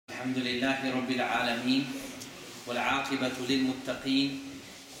الحمد لله رب العالمين والعاقبة للمتقين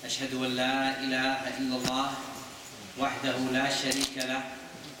أشهد أن لا إله إلا الله وحده لا شريك له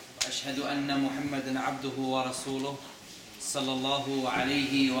وأشهد أن محمدا عبده ورسوله صلى الله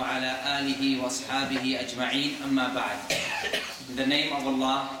عليه وعلى آله وأصحابه أجمعين أما بعد. In the name of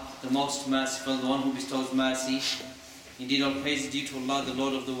Allah, the most merciful, the one who bestows mercy. Indeed, all praise is due to Allah, the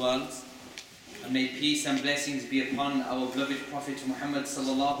Lord of the worlds. And may peace and blessings be upon our beloved Prophet Muhammad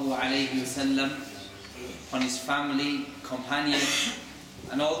sallallahu alayhi wasallam, on his family, companions,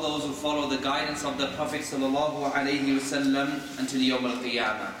 and all those who follow the guidance of the Prophet sallallahu alayhi wasallam until Yawm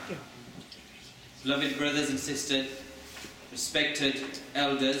al-Qiyamah. Beloved brothers and sisters, respected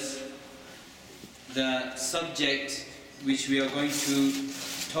elders, the subject which we are going to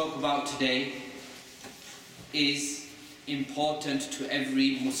talk about today is important to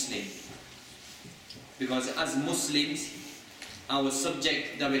every Muslim. Because as Muslims, our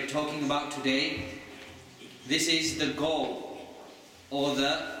subject that we're talking about today, this is the goal or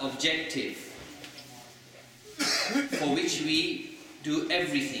the objective for which we do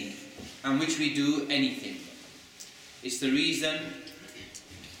everything and which we do anything. It's the reason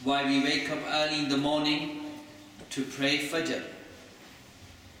why we wake up early in the morning to pray Fajr,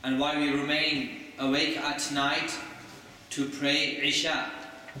 and why we remain awake at night to pray Isha.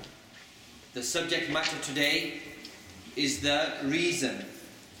 The subject matter today is the reason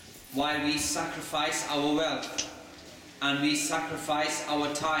why we sacrifice our wealth, and we sacrifice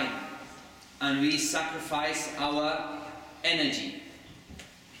our time, and we sacrifice our energy.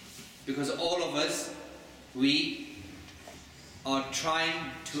 Because all of us, we are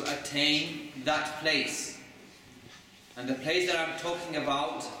trying to attain that place. And the place that I'm talking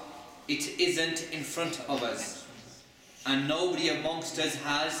about, it isn't in front of us. And nobody amongst us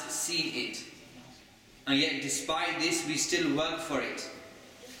has seen it. And yet despite this, we still work for it.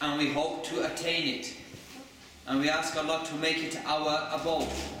 And we hope to attain it. And we ask Allah to make it our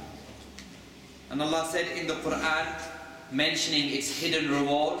abode. And Allah said in the Quran, mentioning its hidden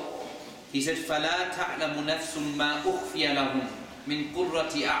reward, He said, فَلَا تَعْلَمُ نَفْسٌ مَا أُخْفِيَ لَهُمْ مِنْ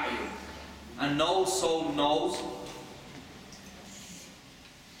قُرَّةِ أَعْيُنٍ. And no soul knows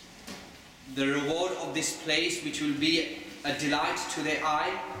the reward of this place, which will be a delight to their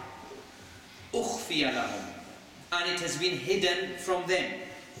eye. أُخْفِيَ لَهُمْ. And it has been hidden from them.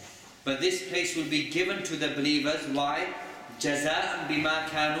 But this place will be given to the believers. Why? جَزَاءً بِمَا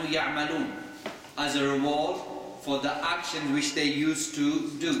كَانُوا يَعْمَلُونَ. As a reward for the action which they used to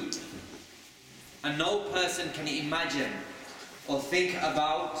do. And no person can imagine or think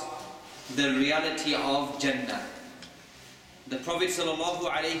about the reality of Jannah. The Prophet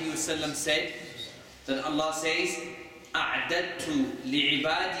ﷺ said that Allah says, أَعْدَدْتُ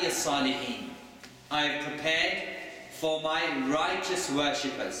لِعِبَادِيَ الصَّالِحِينَ. I have prepared for my righteous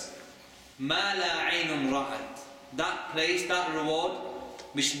worshippers. مَا لَا عَيْنٌ رَأَتْ. That place, that reward,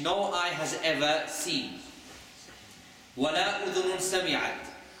 which no eye has ever seen. وَلَا أُذُنٌ سَمِعَتْ.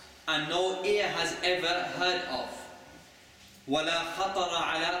 And no ear has ever heard of. وَلَا خَطَرَ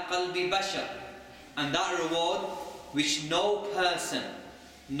عَلَى قَلْبِ بَشَرٍ. And that reward which no person,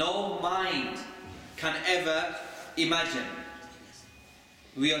 no mind can ever imagine.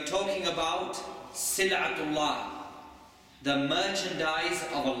 We are talking about Sil'atullah, the merchandise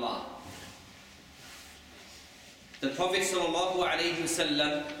of Allah. The Prophet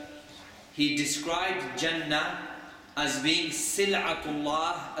ﷺ, he described Jannah as being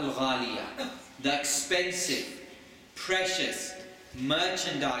Sil'atullah al-Ghaliya, the expensive, precious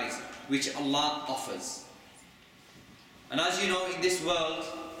merchandise which Allah offers. And as you know, in this world,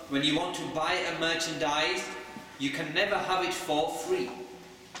 when you want to buy a merchandise, you can never have it for free.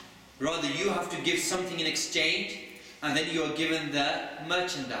 Rather, you have to give something in exchange, and then you are given the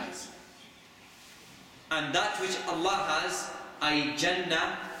merchandise. And that which Allah has, ay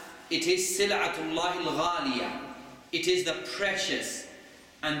Jannah, it is Sil'atullah al-Ghaliya. It is the precious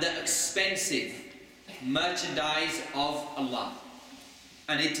and the expensive merchandise of Allah.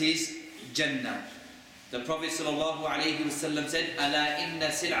 And it is Jannah. The Prophet ﷺ said, أَلَا إِنَّ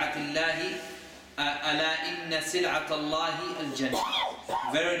سِلْعَةَ اللَّهِ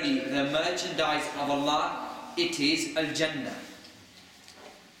الْجَنَّةِ. Verily, the merchandise of Allah, it is Al-Jannah.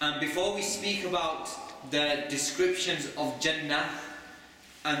 And before we speak about the descriptions of Jannah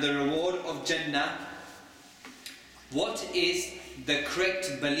and the reward of Jannah, what is the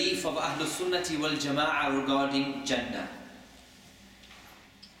correct belief of Ahlul Sunnati wal Jama'ah regarding Jannah?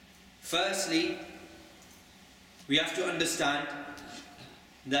 Firstly, we have to understand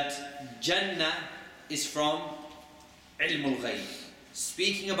that Jannah is from Ilmul Ghayb.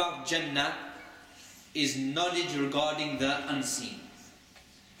 Speaking about Jannah is knowledge regarding the unseen.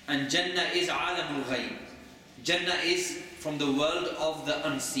 And Jannah is alamul ghayb. Jannah is from the world of the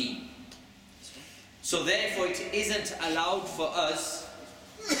unseen. So therefore it isn't allowed for us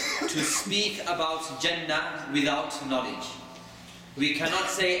to speak about Jannah without knowledge. We cannot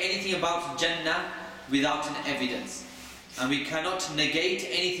say anything about Jannah without an evidence. And we cannot negate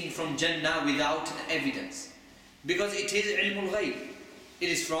anything from Jannah without an evidence. Because it is ilmul ghayb. It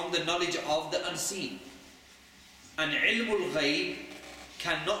is from the knowledge of the unseen. And ilmul ghayb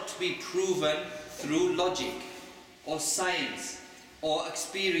cannot be proven through logic or science or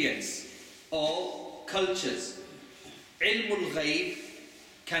experience or cultures. Ilmul ghayb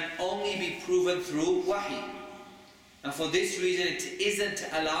can only be proven through wahi. And for this reason it isn't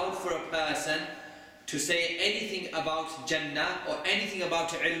allowed for a person to say anything about Jannah or anything about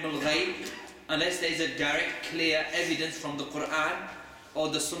ilmul ghayb unless there is a direct, clear evidence from the Quran or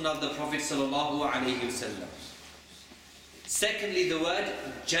the Sunnah of the Prophet sallallahu alaihi wasallam. Secondly, the word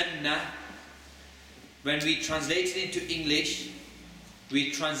Jannah, when we translate it into English,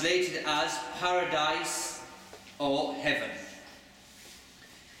 we translate it as paradise or heaven.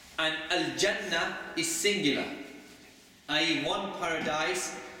 And Al-Jannah is singular, i.e. one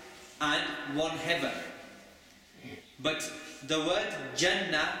paradise and one heaven. But the word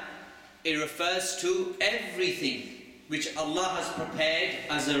Jannah, it refers to everything which Allah has prepared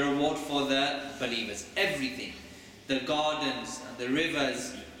as a reward for the believers. Everything. The gardens and the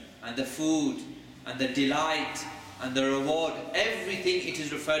rivers and the food and the delight and the reward. Everything it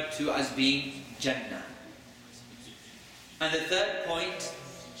is referred to as being Jannah. And the third point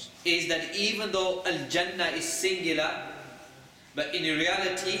is that even though Al-Jannah is singular, but in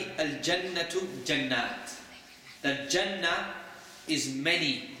reality Al-Jannatu Jannat. That Jannah is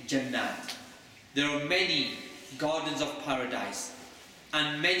many Jannat. There are many gardens of paradise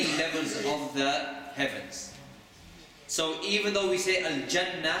and many levels of the heavens. So even though we say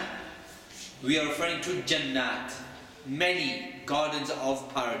Al-Jannah, we are referring to Jannat, many gardens of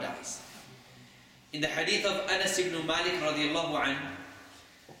paradise. In the hadith of Anas ibn Malik radiallahu anhu,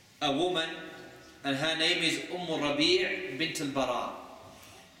 a woman, and her name is Rabi' bint al-Bara.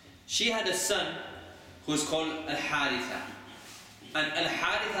 She had a son who was called Al-Haritha. And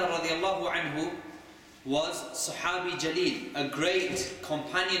Al-Haritha radiallahu anhu was Sahabi Jalil, a great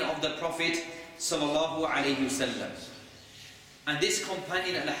companion of the Prophet sallallahu alayhi wasallam. And this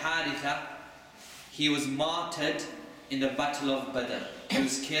companion Al-Haritha, he was martyred in the Battle of Badr. He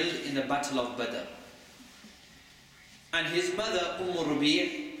was killed in the Battle of Badr. And his mother,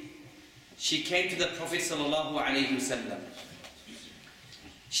 Rabi', she came to the Prophet sallallahu alayhi wasallam.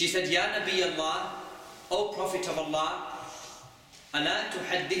 She said, Ya Nabi Allah, O Prophet of Allah, ألا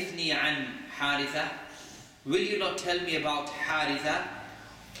تحدثني عن حارثة? Will you not tell me about Haritha?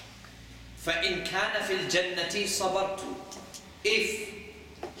 فإن كان في الجنة صبرت. If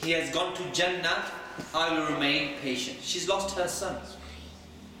he has gone to Jannah, I will remain patient. She's lost her son.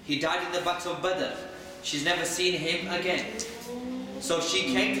 He died in the Battle of Badr. She's never seen him again. So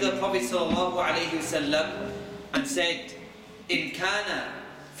she came to the Prophet ﷺ and said, إن كان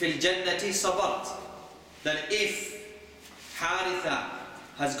في الجنة صبرت. That if Haritha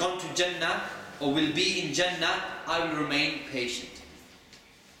has gone to Jannah or will be in Jannah, I will remain patient.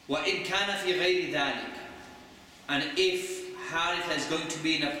 وَإِنْ كَانَ فِي غَيْرِ ذَلِكَ. And if Haritha is going to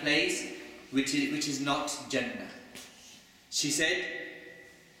be in a place which is not Jannah. She said,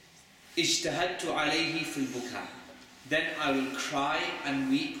 اجتهدت عليه في البكاء. Then I will cry and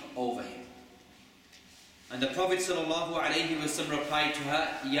weep over him. And the Prophet ﷺ replied to her,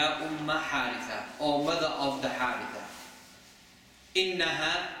 Ya Umma Haritha, O mother of the Haritha,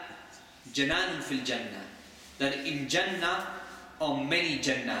 إنها جنان في الجنة. That in Jannah are many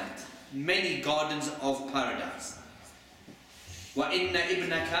Jannat, many gardens of paradise. وَإِنَّ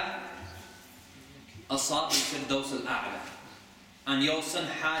إِبْنَكَ أَصَابَ الْفِرْدَوْسَ الْأَعْلَى. And your son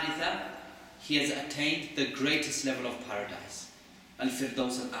Haritha, he has attained the greatest level of paradise,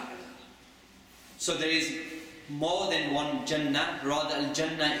 Al-Firdaus Al-A'la. So there is more than one Jannah, rather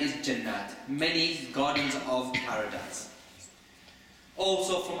Al-Jannah is Jannat, many gardens of paradise.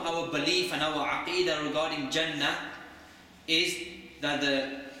 Also from our belief and our aqeedah regarding Jannah is that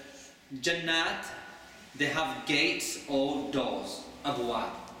the Jannat, they have gates or doors, abwab.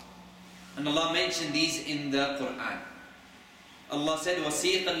 And Allah mentioned these in the Quran. Allah said,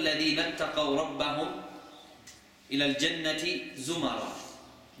 وَسِيقَ الَّذِينَ اتَّقَوْا رَبَّهُمْ إِلَى الْجَنَّةِ زُمَرًا.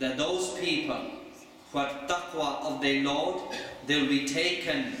 That those people who have taqwa of their Lord, they will be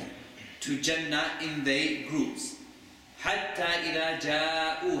taken to Jannah in their groups. حَتَّى إِذَا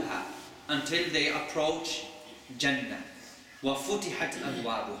جَاءُوهَا. Until they approach Jannah. وَفُتِحَتْ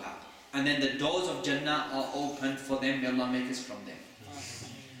أَبْوَابُهَا. And then the doors of Jannah are opened for them. May Allah make us from them.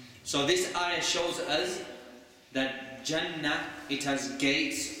 So this ayah shows us that Jannah, it has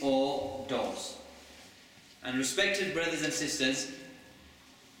gates or doors. And respected brothers and sisters,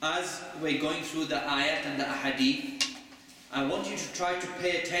 as we're going through the ayat and the ahadith, I want you to try to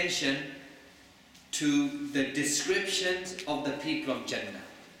pay attention to the descriptions of the people of Jannah.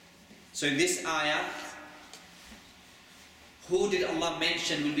 So in this ayah, who did Allah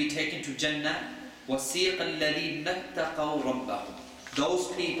mention will be taken to Jannah? وَسِيقَ الَّذِينَ اتَّقَوْا رَبَّهُمْ.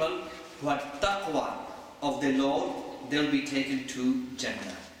 Those people who had taqwa of the Lord, they'll be taken to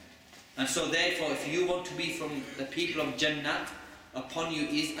Jannah. And so therefore, if you want to be from the people of Jannah, upon you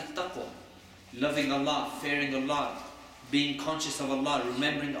is at-taqwa. Loving Allah, fearing Allah, being conscious of Allah,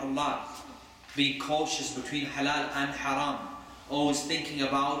 remembering Allah, being cautious between halal and haram, always thinking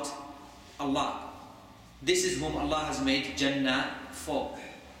about Allah. This is whom Allah has made Jannah for.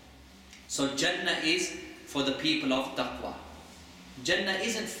 So Jannah is for the people of taqwa. Jannah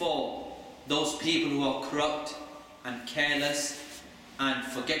isn't for those people who are corrupt and careless and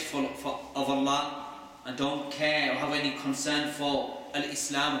forgetful of Allah and don't care or have any concern for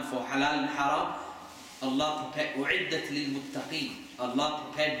al-Islam and for halal and haram. Allah prepared u'iddat lil muttaqeen. Allah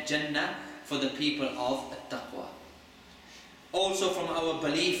prepared Jannah for the people of taqwa. Also from our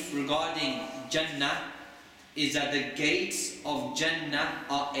belief regarding Jannah is that the gates of Jannah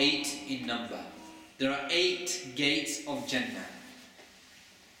are 8 in number. There are 8 gates of Jannah.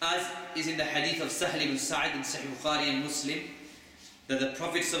 As is in the hadith of Sahl ibn Sa'id in Sahih Bukhari and Muslim, that the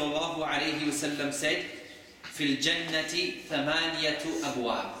Prophet ﷺ said, "Fil jannati thamaniyatu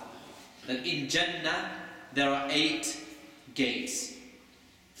abwab." That in Jannah there are 8 gates.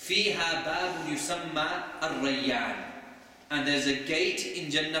 Fiha babun yusamma ar-rayyan. And there's a gate in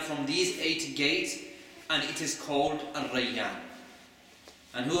Jannah from these 8 gates, and it is called ar-rayyan.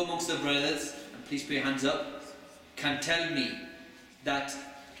 And who amongst the brothers, and please put your hands up, can tell me that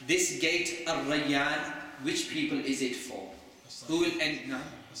this gate ar-rayyan, which people is it for? Who will end now?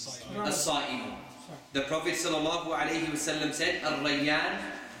 As-sa'imun. The Prophet ﷺ said, "Ar-rayyan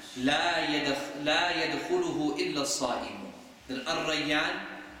la yadkhuluhu illa as-sa'imun." That ar-rayyan,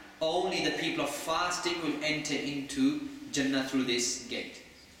 only the people of fasting will enter into Jannah through this gate.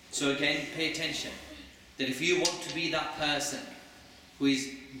 So again, pay attention. That if you want to be that person who is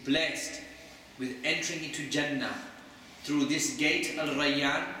blessed with entering into Jannah through this gate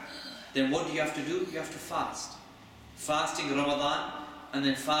al-Rayyan, then what do you have to do? You have to fast. Fasting Ramadan and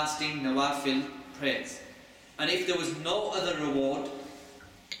then fasting Nawafil prayers. And if there was no other reward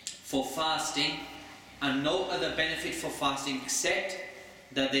for fasting and no other benefit for fasting except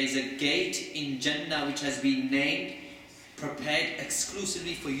that there is a gate in Jannah which has been named, prepared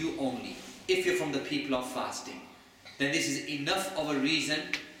exclusively for you only, if you're from the people of fasting, then this is enough of a reason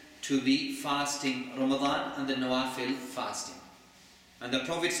to be fasting Ramadan and the Nawafil fasting. And the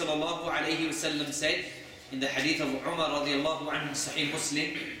Prophet ﷺ said in the hadith of Umar radiallahu anhu, Sahih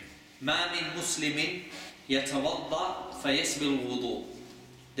Muslim, "Ma min muslimin yatawadda fayasbil wudu."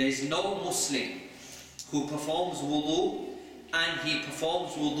 There is no Muslim who performs wudu and he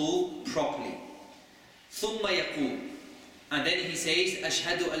performs wudu properly. ثم يقول, and then he says,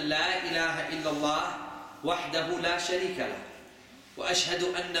 "Ashhadu an la ilaha illallah wahdahu la sharika lah, wa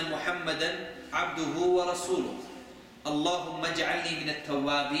ashhadu anna Muhammadan abduhu wa rasuluh. Allahumma ij'alni min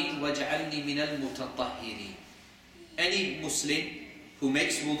at-tawwabin waj'alni min al-mutatahhirin." Any Muslim who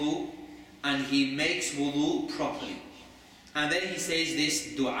makes wudu and he makes wudu properly, and then he says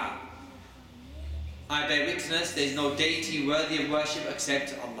this dua: "I bear witness there is no deity worthy of worship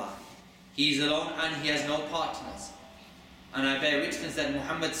except Allah. He is alone and he has no partners. And I bear witness that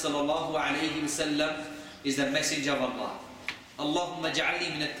Muhammad sallallahu alayhi wasallam is the messenger of Allah. Allahumma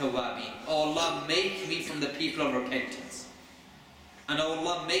ja'alni min at-tawwabin. Oh Allah, make me from the people of repentance. And oh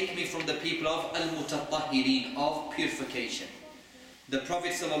Allah, make me from the people of al-mutatahhirin, of purification." The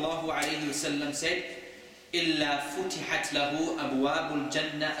Prophet sallallahu alayhi wasallam said, "Illa futihat lahu abwabul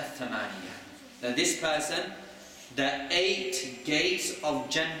jannah al-thamaniya." That this person, the 8 gates of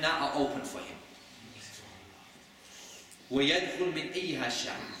Jannah are open for him. وَيَدْخُلْ مِنْ أَيِّهَا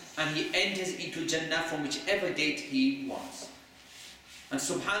شَاءَ. And he enters into Jannah from whichever gate he wants. And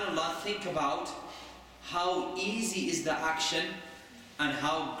subhanAllah, think about how easy is the action and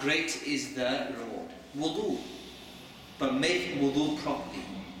how great is the reward. Wudu. But making wudu properly.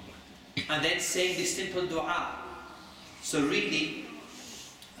 And then saying this simple dua. So really,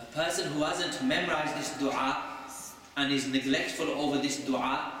 a person who hasn't memorized this dua and is neglectful over this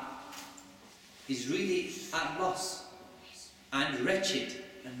dua is really at loss and wretched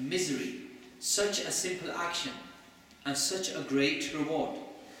and misery. Such a simple action and such a great reward.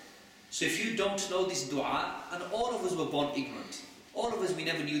 So if you don't know this dua, and all of us were born ignorant, All of us, we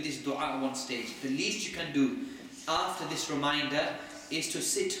never knew this dua at one stage. The least you can do after this reminder is to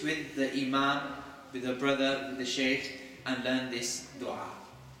sit with the imam, with the brother, with the shaykh, and learn this dua.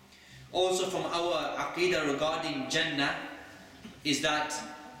 Also from our aqidah regarding Jannah is that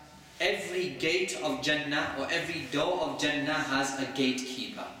every gate of Jannah or every door of Jannah has a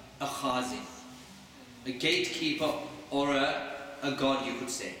gatekeeper, a khazin, a gatekeeper or a god, you could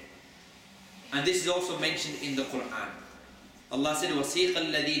say. And this is also mentioned in the Quran. Allah said, وَسِيقَ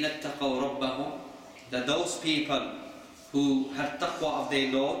الَّذِينَ اتَّقَوْا رَبَّهُمْ, that those people who had taqwa of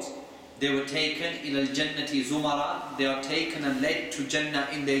their Lord, they were taken إِلَى الْجَنَّةِ زُمَرًا, they are taken and led to Jannah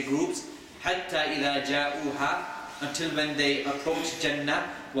in their groups, حَتَّى إِذَا جَاءُوهَا, until when they approach Jannah,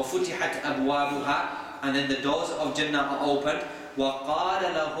 وَفُتِحَتْ أَبْوَابُهَا, and then the doors of Jannah are opened, وَقَالَ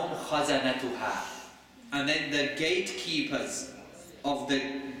لَهُمْ خَزَنَتُهَا, and then the gatekeepers of the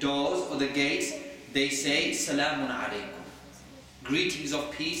doors or the gates, they say, Salamun alaykum, greetings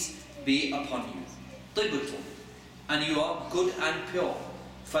of peace be upon you. طِبْتُمْ, and you are good and pure.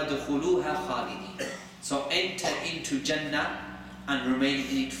 فَدْخُلُوهَا خَالِدِينَ, so enter into Jannah and remain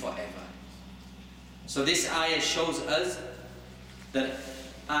in it forever. So this ayah shows us that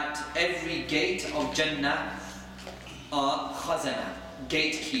at every gate of Jannah are khazana,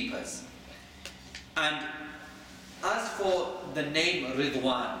 gatekeepers. And as for the name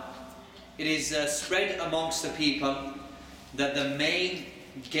Ridwan, it is spread amongst the people that the main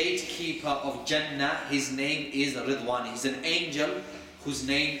gatekeeper of Jannah, his name is Ridwan. He's an angel whose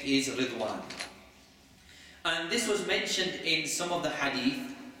name is Ridwan. And this was mentioned in some of the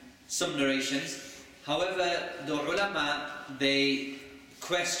hadith, some narrations. However, the ulama, they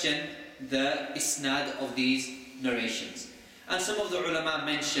question the isnad of these narrations. And some of the ulama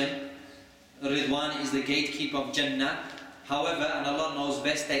mention Ridwan is the gatekeeper of Jannah. However, and Allah knows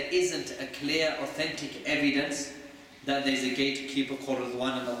best, there isn't a clear, authentic evidence that there is a gatekeeper called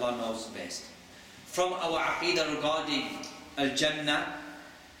Ridwan, and Allah knows best. From our aqidah regarding Al-Jannah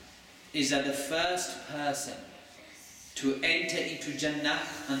is that the first person to enter into Jannah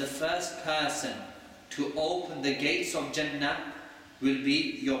and the first person to open the gates of Jannah will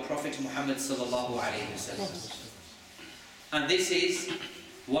be your Prophet Muhammad sallallahu alayhi wasallam. And this is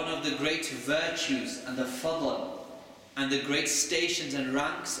one of the great virtues and the fadl and the great stations and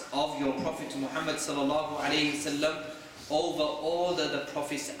ranks of your Prophet Muhammad sallallahu alayhi wasallam over all the other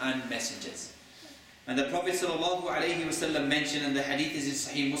prophets and messengers. And the Prophet sallallahu alayhi wasallam mentioned, and the hadith is in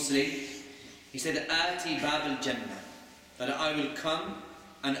Sahih Muslim, he said, Ati Bab al-Jannah, that I will come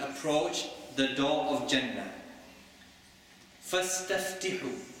and approach the door of Jannah.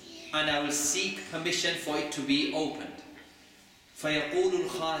 Fastaftihu, and I will seek permission for it to be opened. Fayaqulu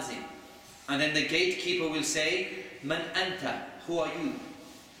al-khazin, and then the gatekeeper will say, Man anta, who are you?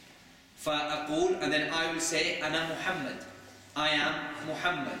 Fa'aqul, and then I will say, Ana Muhammad, I am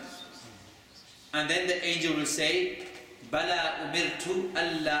Muhammad. And then the angel will say, Bala umirtu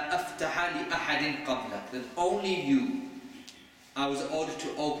alla aftaha li ahadin qablak, that only you I was ordered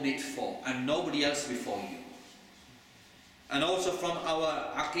to open it for, and nobody else before you. And also from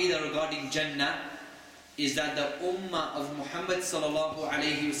our aqidah regarding Jannah is that the ummah of Muhammad sallallahu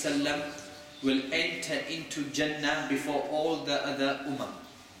alayhi wasallam will enter into Jannah before all the other ummah,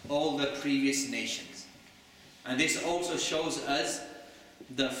 all the previous nations. And this also shows us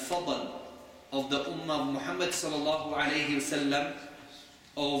the fadl of the ummah of Muhammad sallallahu alayhi wasallam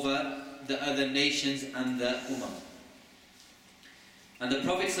over the other nations and the ummah. And the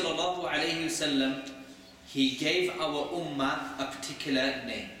Prophet sallallahu alayhi wasallam, he gave our ummah a particular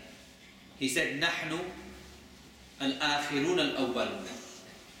name. He said, Nahnu al-akhirun al-awwalun,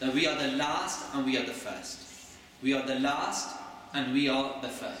 that we are the last and we are the first. We are the last and we are the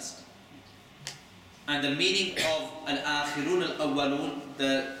first. And the meaning of al-akhirun al-awwalun,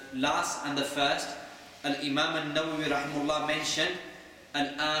 the last and the first, Al-Imam al-Nawawi rahimahullah mentioned,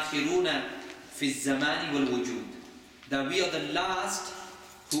 al-akhiruna fi zamani wal-wujud, that we are the last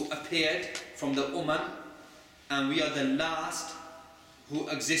who appeared from the ummah, and we are the last who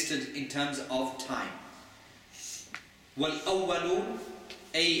existed in terms of time. وَالْأَوَّلُونَ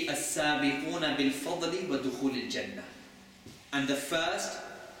أي السابقون بالفضل ودخول الجنة, and the first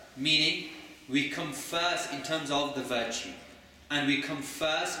meaning we come first in terms of the virtue, and we come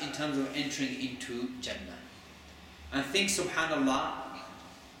first in terms of entering into Jannah. And think, subhanallah,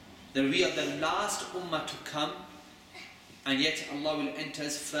 that we are the last ummah to come, and yet Allah will enter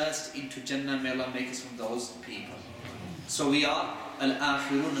us first into Jannah. May Allah make us from those people. So we are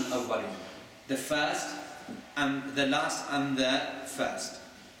al-akhirun al-awwalun, the first and the last and the first.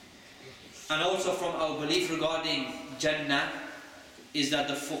 And also from our belief regarding Jannah is that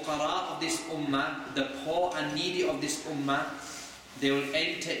the fuqara of this ummah, the poor and needy of this ummah, they will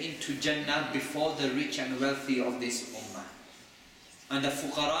enter into Jannah before the rich and wealthy of this ummah. And the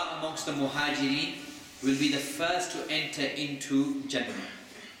fuqara amongst the muhajirin will be the first to enter into Jannah.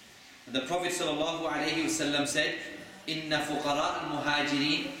 And the Prophet ﷺ said, Inna fuqara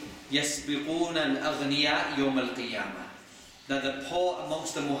al-muhajirin yasbiquna al-aghniya yawm al-qiyamah. That the poor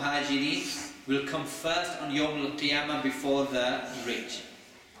amongst the muhajirin will come first on Yawm al-Qiyamah before the rich.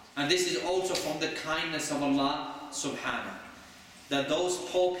 And this is also from the kindness of Allah subhanahu. That those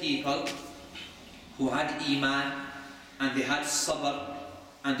poor people who had iman and they had sabr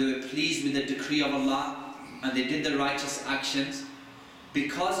and they were pleased with the decree of Allah and they did the righteous actions,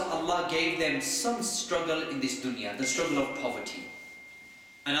 because Allah gave them some struggle in this dunya, the struggle of poverty.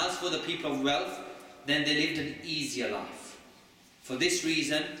 And as for the people of wealth, then they lived an easier life. For this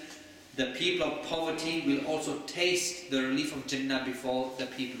reason, the people of poverty will also taste the relief of Jannah before the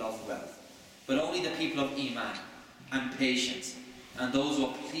people of wealth. But only the people of iman and patience and those who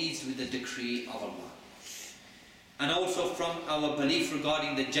are pleased with the decree of Allah. And also from our belief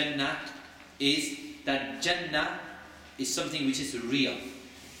regarding the Jannah is that Jannah is something which is real.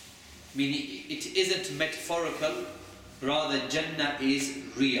 Meaning it isn't metaphorical, rather Jannah is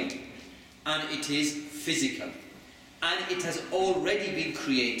real. And it is physical. And it has already been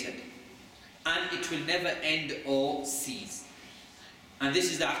created. And it will never end or cease. And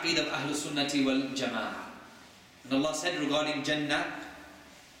this is the aqeedah of Ahlul Sunnati wal Jama'ah. And Allah said regarding Jannah,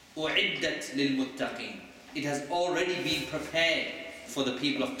 أُعِدَّتْ لِلْمُتَّقِينَ. It has already been prepared for the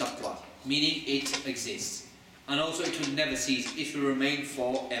people of taqwa, meaning it exists. And also it will never cease, it will remain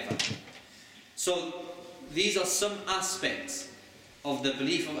forever. So these are some aspects of the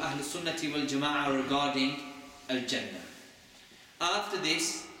belief of Ahlul Sunnati wal Jama'ah regarding Al-Jannah. After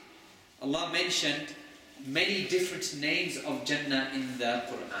this, Allah mentioned many different names of Jannah in the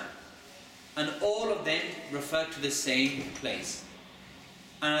Quran. And all of them refer to the same place.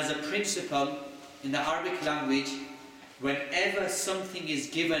 And as a principle in the Arabic language, whenever something is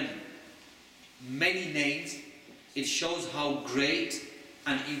given many names, it shows how great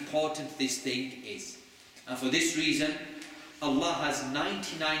and important this thing is. And for this reason, Allah has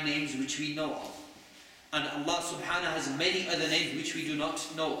 99 names which we know of. And Allah subhanahu has many other names which we do not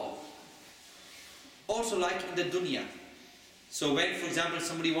know of. Also like in the dunya. So when, for example,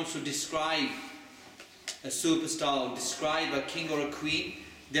 somebody wants to describe a superstar or describe a king or a queen,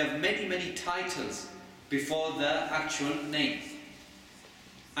 they have many titles before the actual name.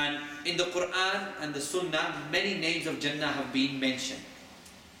 And in the Quran and the Sunnah, many names of Jannah have been mentioned.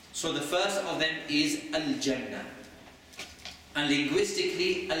 So the first of them is Al-Jannah. And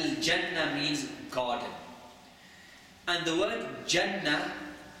linguistically, Al-Jannah means garden. And the word Jannah,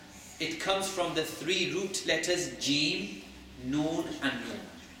 it comes from the three root letters Jim, Noon and Noon.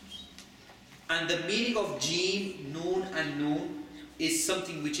 And the meaning of Jim, Noon and Noon is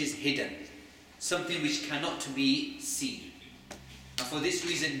something which is hidden. Something which cannot be seen. And for this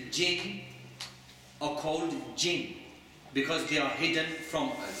reason, jinn are called jinn, because they are hidden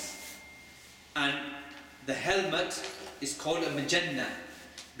from us. And the helmet is called a majannah,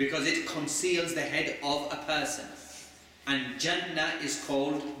 because it conceals the head of a person. And Jannah is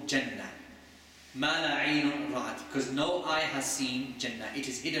called Jannah. Ma la aynun ra'at, because no eye has seen Jannah. It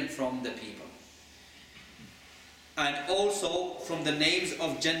is hidden from the people. And also from the names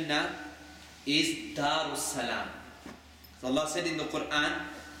of Jannah is Darus Salam. So Allah said in the Quran,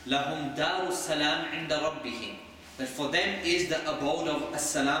 Lahum Darus Salam inda Rabbihim. That for them is the abode of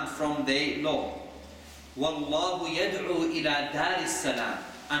As-Salam from their Lord. Wallahu yad'u ila Daris Salam.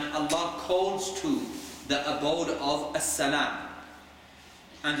 And Allah calls to the abode of As-Salam.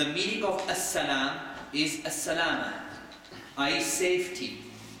 And the meaning of As-Salam is As-Salama, i.e. safety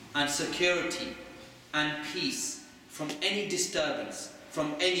and security and peace from any disturbance,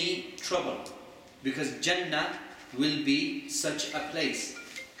 from any trouble. Because Jannah will be such a place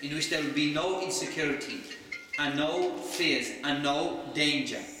in which there will be no insecurity and no fears and no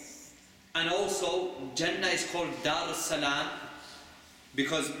danger. And also Jannah is called Darus Salam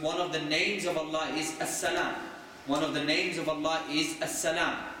because one of the names of Allah is As-Salam. One of the names of Allah is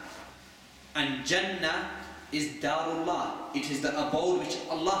As-Salam. And Jannah is Darullah. It is the abode which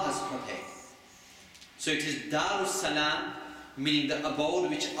Allah has prepared. So it is Darus Salam, meaning the abode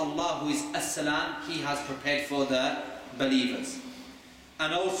which Allah, who is As-Salam, He has prepared for the believers.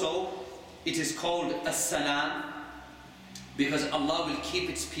 And also it is called As-Salam because Allah will keep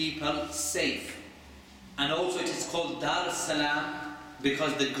its people safe. And also it is called Darus Salam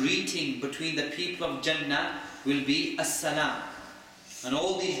because the greeting between the people of Jannah will be As-Salam. And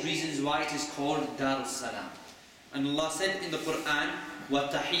all these reasons why it is called Darus Salam. And Allah said in the Quran,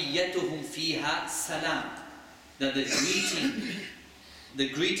 وَتَحِيَّتُهُمْ فِيهَا salam, that the greeting the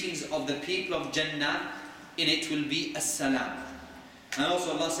greetings of the people of Jannah in it will be as-salam. And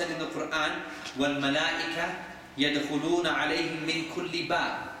also Allah said in the Quran, وَالْمَلَائِكَةِ يَدْخُلُونَ عَلَيْهِمْ مِنْ كُلِّ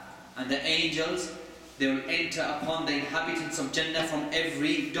بَابٍ. And the angels, they will enter upon the inhabitants of Jannah from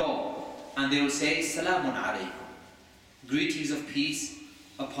every door. And they will say, Salamun alaykum. Greetings of peace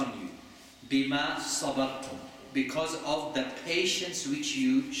upon you. Bima sabartum. Because of the patience which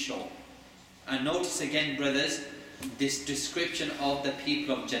you show. And notice again, brothers, this description of the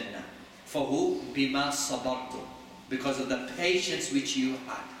people of Jannah. For who? Bima sabartum. Because of the patience which you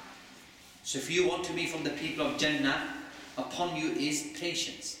had. So if you want to be from the people of Jannah, upon you is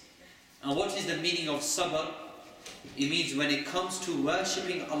patience. And what is the meaning of sabr? It means when it comes to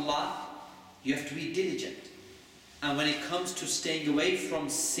worshipping Allah, you have to be diligent. And when it comes to staying away from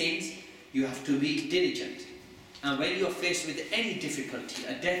sins, you have to be diligent. And when you are faced with any difficulty,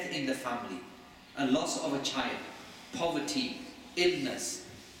 a death in the family, a loss of a child, poverty, illness,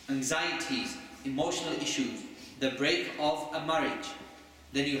 anxieties, emotional issues, the break of a marriage,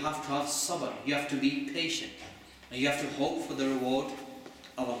 then you have to have sabr, you have to be patient, and you have to hope for the reward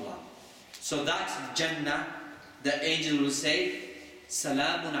of Allah. So that Jannah, the angel will say,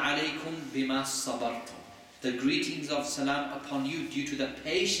 Salamun alaykum bima sabartum. The greetings of salam upon you due to the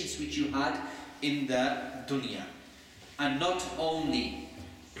patience which you had in the dunya. And not only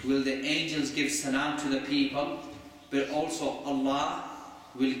will the angels give salam to the people, but also Allah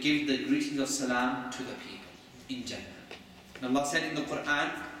will give the greetings of salam to the people in Jannah. And Allah said in the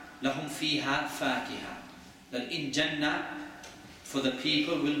Quran, لَهُمْ فِيهَا فَاكِهَا. That in Jannah, for the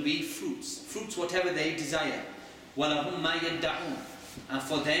people will be fruits. Fruits whatever they desire. وَلَهُمْ مَا يَدَّعُونَ. And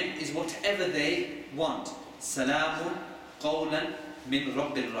for them is whatever they want. سَلَامٌ قَوْلًا مِنْ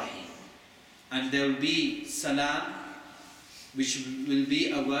رَبِّ الرَّحِيمِ. And there will be salam, which will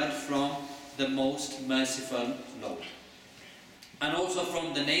be a word from the most merciful Lord. And also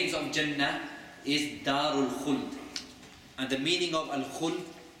from the names of Jannah is Darul Khuld. And the meaning of Al-Khuld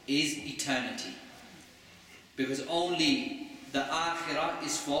is eternity. Because only the Akhirah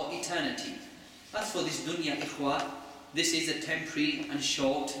is for eternity. As for this dunya, ikhwa, this is a temporary and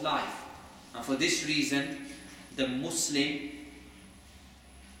short life. And for this reason, the Muslim,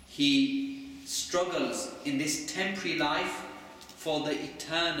 he struggles in this temporary life for the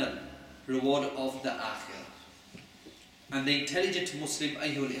eternal reward of the Akhirah. And the intelligent Muslim,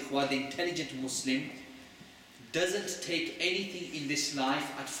 ayyuhal ikhwa, the intelligent Muslim doesn't take anything in this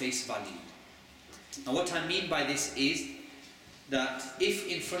life at face value. And what I mean by this is that if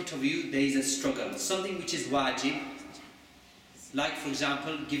in front of you there is a struggle, something which is wajib, like for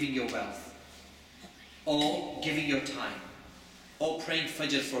example giving your wealth, or giving your time, or praying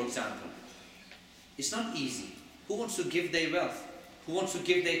Fajr for example, it's not easy. Who wants to give their wealth? Who wants to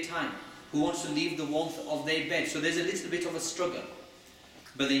give their time? Who wants to leave the warmth of their bed? So there's a little bit of a struggle.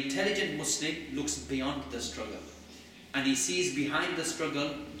 But the intelligent Muslim looks beyond the struggle. And he sees behind the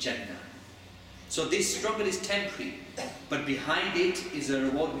struggle, Jannah. So this struggle is temporary. But behind it is a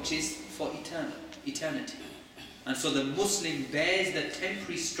reward which is for eternity. And so the Muslim bears the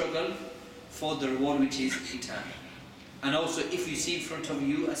temporary struggle for the reward which is eternal. And also if you see in front of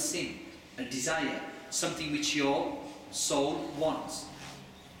you a sin, a desire, something which your soul wants,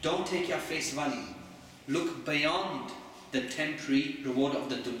 don't take your face value. Look beyond the temporary reward of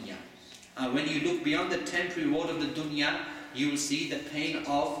the dunya. And when you look beyond the temporary reward of the dunya, you will see the pain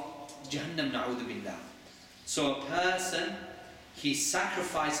of Jahannam, na'udhu billah. So a person, he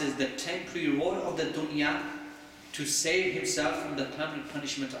sacrifices the temporary reward of the dunya to save himself from the permanent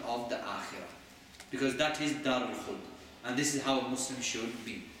punishment of the akhirah. Because that is Darul Khuld. And this is how a Muslim should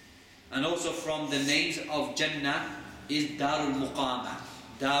be. And also from the names of Jannah is Darul Muqama.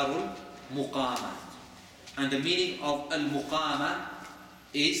 Darul Muqama. And the meaning of Al-Muqama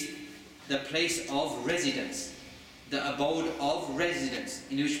is the place of residence, the abode of residence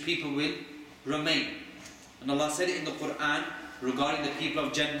in which people will remain. And Allah said in the Quran regarding the people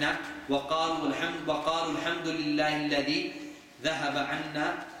of Jannah, وَقَالُوا الْحَمْدُ لِلَّهِ الَّذِي ذَهَبَ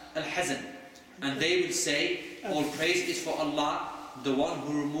عَنَّا الْحَزَنِ. And they will say, all praise is for Allah, the one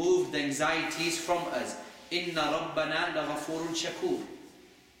who removed the anxieties from us. إِنَّ رَبَّنَا لَغَفُورٌ شَكُورٌ.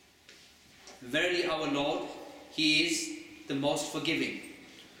 Verily our Lord, He is the most forgiving,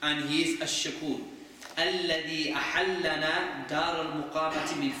 and He is Ash-Shakur. الَّذِي أَحَلَّنَا دَارَ الْمُقَامَةِ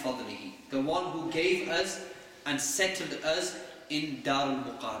مِنْ فَضْلِهِ. The one who gave us and settled us in Dar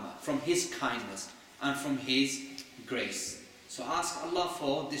al-Muqama, from His kindness and from His grace. So ask Allah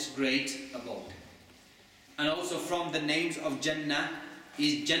for this great abode. And also from the names of Jannah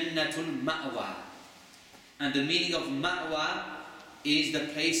is Jannatul Ma'wa. And the meaning of Ma'wa is the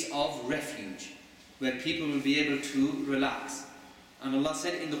place of refuge, where people will be able to relax. And Allah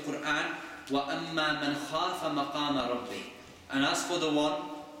said in the Quran, وَأَمَّا مَنْ خَافَ مَقَامَ رَبِّهِ. And as for the one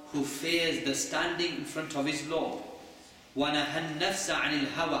who fears the standing in front of his Lord, وَنَهَى النَّفْسَ عَنِ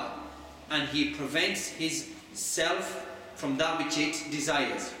الْهَوَى. And he prevents his self from that which it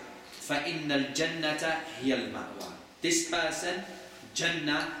desires. فَإِنَّ الْجَنَّةَ هِيَ الْمَأْوَى. This person,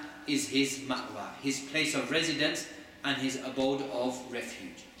 Jannah is his ma'wa, his place of residence and his abode of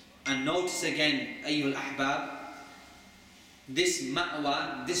refuge. And notice again, ayyul ahbab, this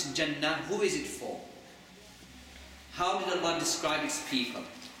ma'wa, this Jannah, who is it for? How did Allah describe its people?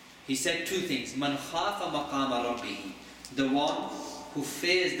 He said two things. Man khafa maqama rabbihi. The one who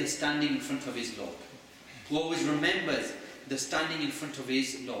fears the standing in front of his Lord. Who always remembers the standing in front of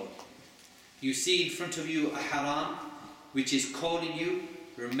his Lord. You see in front of you a haram which is calling you,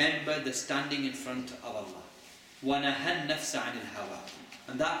 remember the standing in front of Allah. وَنَهَى النَّفْسَ عَنِ الْهَوَى.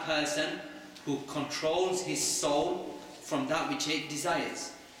 And that person who controls his soul from that which it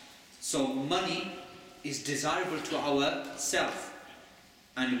desires. So money is desirable to ourself,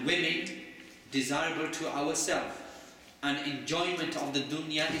 and women desirable to ourself, and enjoyment of the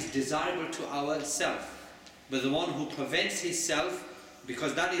dunya is desirable to ourself. But the one who prevents his self,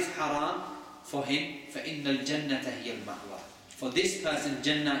 because that is haram for him, فَإِنَّ الْجَنَّةَ هِيَ الْمَأْوَى. For this person,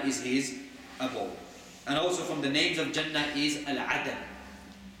 Jannah is his abode. And also from the names of Jannah is Al-Adan.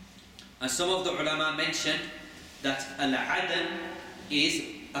 And some of the ulama mentioned that Al-Adan is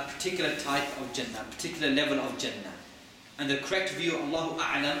a particular type of Jannah, a particular level of Jannah. And the correct view, Allahu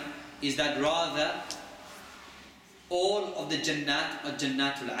A'lam, is that rather all of the Jannat are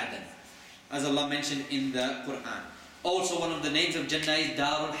Jannatul Adan, as Allah mentioned in the Quran. Also one of the names of Jannah is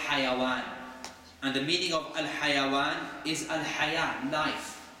Darul Hayawan. And the meaning of Al-Hayawan is Al-Haya,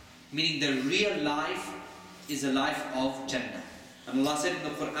 life. Meaning the real life is a life of Jannah. And Allah said in the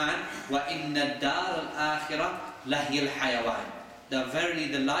Quran, وَإِنَّ الدَّارَ الْآخِرَةِ لَهِيَ الْحَيَوَانِ. That verily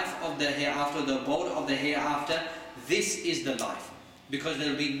the life of the hereafter, the abode of the hereafter, this is the life. Because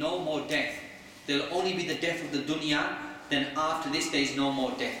there will be no more death. There will only be the death of the dunya. Then after this there is no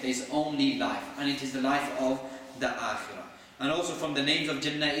more death. There is only life. And it is the life of the akhirah. And also from the names of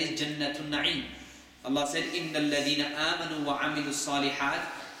Jannah is Jannatul Na'im. Allah said, إِنَّ الَّذِينَ آمَنُوا وَعَمِلُوا الصَّالِحَاتِ.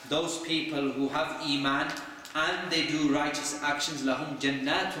 Those people who have iman and they do righteous actions, لَهُمْ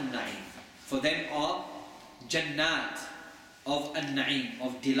جَنَّاتٌ نَعِيمٌ. For them are Jannat of An-Na'im,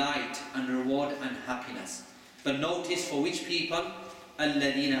 of delight and reward and happiness. But notice for which people?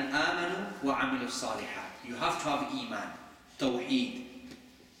 الَّذِينَ آمَنُوا وَعَمِلُوا الصَّالِحَاتِ. You have to have iman, tawheed,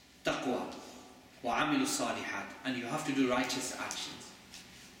 taqwa, وَعَمِلُوا الصَّالِحَاتِ. And you have to do righteous actions.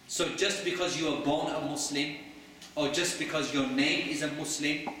 So just because you are born a Muslim, or just because your name is a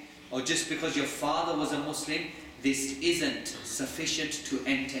Muslim, or just because your father was a Muslim, this isn't sufficient to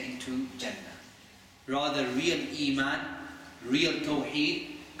enter into Jannah. Rather, real iman, real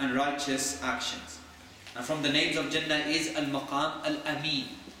tawheed, and righteous actions. And from the names of Jannah is Al-Maqam Al-Amin,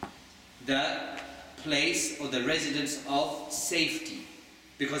 the place or the residence of safety,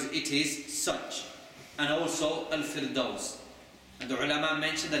 because it is such. And also Al-Firdaus. And the ulama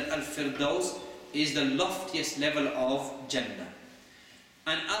mentioned that Al-Firdaus is the loftiest level of Jannah.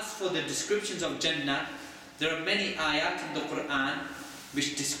 And as for the descriptions of Jannah, there are many ayat in the Quran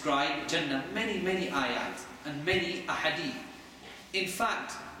which describe Jannah. Many ayat and many ahadith. In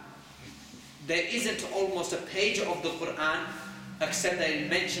fact, there isn't almost a page of the Quran except that it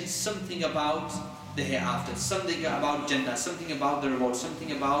mentions something about the hereafter, something about Jannah, something about the reward,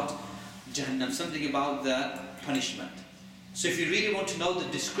 something about Jahannam, something about the punishment. So if you really want to know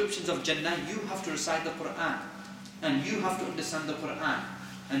the descriptions of Jannah, you have to recite the Quran. And you have to understand the Quran.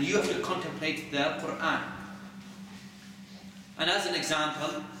 And you have to contemplate the Quran. And as an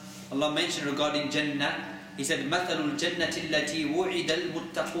example, Allah mentioned regarding Jannah, He said, مَثَلُ الْجَنَّةِ الَّتِي وُعِدَ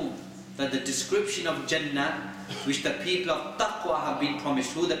الْمُتَّقُونَ. That the description of Jannah, which the people of Taqwa have been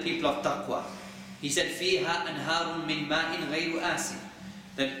promised. Who the people of Taqwa? He said, فِيهَا أَنْهَارٌ مِّن مَاءٍ غَيْرُ آسٍ.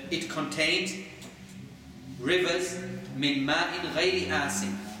 That it contains rivers min ma'in ghayri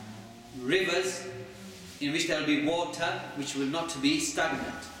asin, rivers in which there will be water which will not be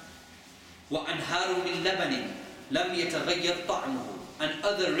stagnant. Wa anharu min labanin lam yataghayyar ta'muhu. And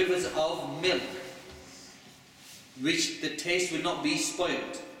other rivers of milk which the taste will not be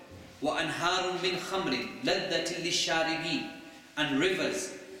spoiled. Wa anharu min khamrin ladhatin lisharibin. And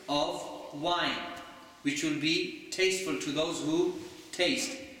rivers of wine which will be tasteful to those who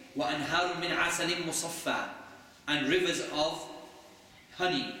taste. Wa anharu min asalin musaffa. And rivers of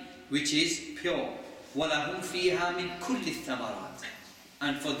honey which is pure. وَلَهُمْ فِيهَا مِنْ كُلِّ الثَّمَرَاتِ.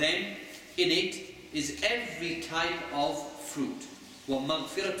 And for them in it is every type of fruit.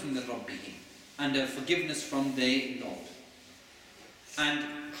 وَمَغْفِرَةٌ مِّن رَبِّهِمْ. And a forgiveness from their Lord. And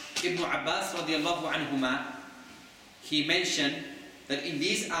Ibn Abbas radiallahu anhuma, he mentioned that in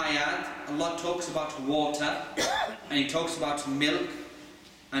these ayat, Allah talks about water, and He talks about milk,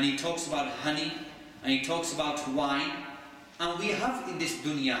 and He talks about honey, and He talks about wine. And we have in this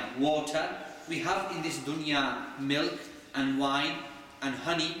dunya water, we have in this dunya milk and wine and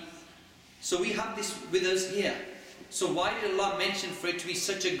honey. So we have this with us here. So why did Allah mention for it to be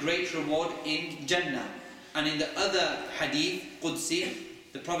such a great reward in Jannah? And in the other hadith, Qudsi,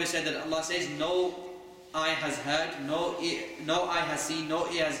 the Prophet said that Allah says, no eye has heard, no eye has seen, no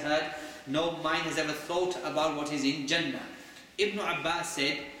ear has heard, no mind has ever thought about what is in Jannah. Ibn Abbas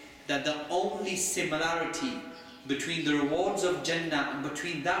said that the only similarity between the rewards of Jannah and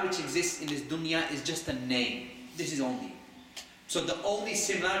between that which exists in this dunya is just a name. This is only. So the only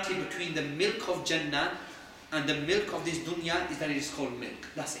similarity between the milk of Jannah and the milk of this dunya is that it is called milk.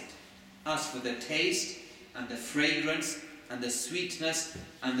 That's it. As for the taste and the fragrance and the sweetness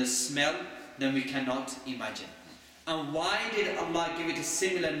and the smell, then we cannot imagine. And why did Allah give it a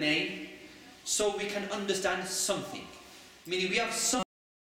similar name? So we can understand something. Meaning we have some